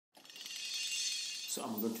So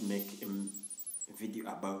I'm going to make a video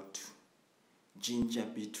about ginger,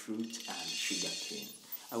 beetroot and sugarcane.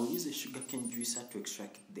 I will use a sugarcane juicer to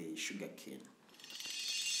extract the sugarcane.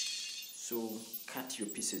 So cut your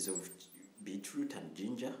pieces of beetroot and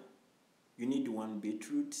ginger. You need 1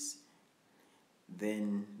 beetroot,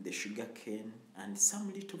 then the sugarcane and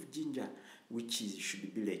some little of ginger, which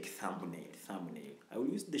should be like thumbnail. I will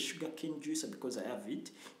use the sugarcane juicer because I have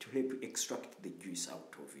it to help extract the juice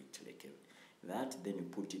out of it like that. Then you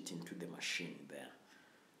put it into the machine there.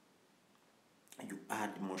 You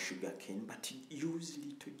add more sugarcane, but use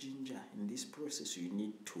little ginger. In this process, you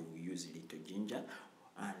need to use little ginger.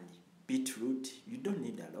 And beetroot, you don't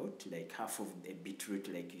need a lot, like half of the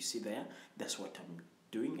beetroot like you see there. That's what I'm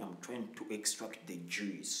doing. I'm trying to extract the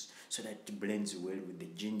juice so that it blends well with the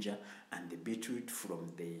ginger and the beetroot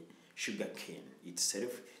from the sugarcane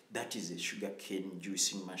itself. That is a sugarcane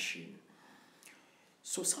juicing machine.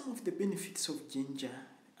 So some of the benefits of ginger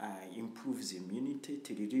improves immunity, it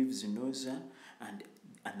relieves nausea and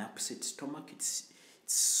an upset stomach. It's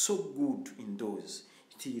so good in those.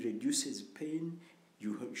 It reduces pain.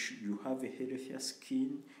 You have a healthier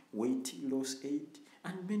skin, weight loss aid,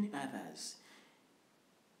 and many others.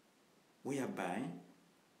 Whereby,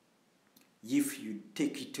 if you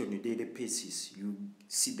take it on a daily basis, you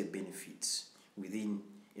see the benefits within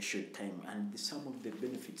a short time. And some of the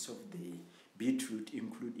benefits of the beetroot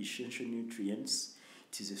include essential nutrients.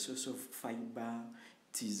 It is a source of fibre.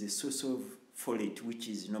 It is a source of folate, which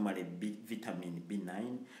is normally vitamin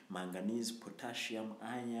B9, manganese, potassium,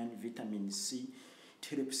 iron, vitamin C.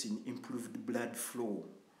 It helps in improved blood flow.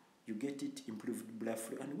 You get it, improved blood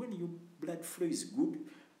flow. And when your blood flow is good,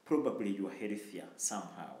 probably you are healthier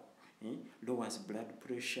somehow. Lowers blood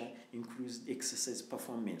pressure, increases exercise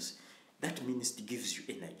performance. That means it gives you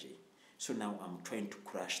energy. So now I'm trying to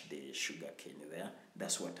crush the sugarcane there.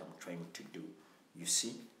 That's what I'm trying to do. You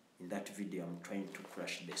see, in that video, I'm trying to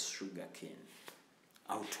crush the sugarcane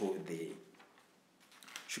out of the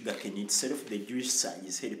sugarcane itself. The juicer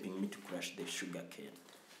is helping me to crush the sugarcane.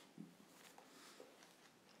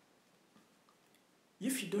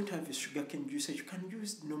 If you don't have a sugarcane juicer, you can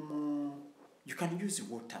use normal. You can use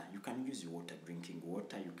water. You can use water, drinking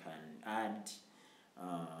water. You can add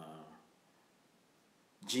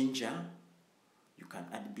ginger. You can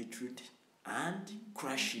add beetroot and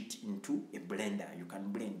crush it into a blender. You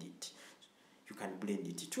can blend it. You can blend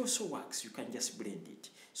it. It also works. You can just blend it.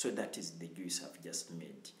 So that is the juice I've just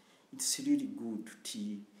made. It's really good.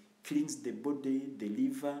 It cleans the body, the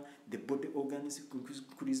liver, the body organs,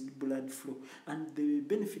 increases blood flow. And the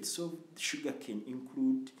benefits of sugarcane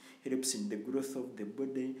include helps in the growth of the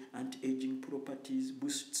body, anti-aging properties,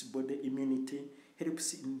 boosts body immunity,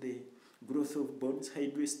 helps in the growth of bones,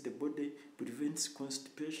 hydrates the body, prevents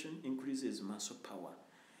constipation, increases muscle power.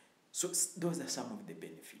 So those are some of the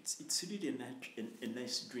benefits. It's really a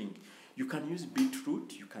nice drink. You can use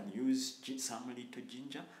beetroot, you can use some little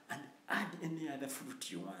ginger, and add any other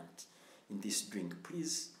fruit you want in this drink.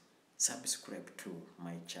 Please subscribe to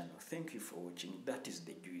my channel. Thank you for watching. That is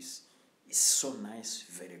the juice. It's so nice,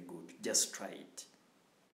 very good. Just try it.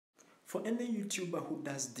 For any YouTuber who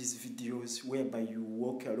does these videos whereby you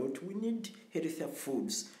walk a lot, we need healthier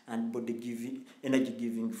foods and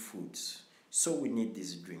energy-giving foods. So we need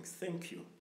this drink. Thank you.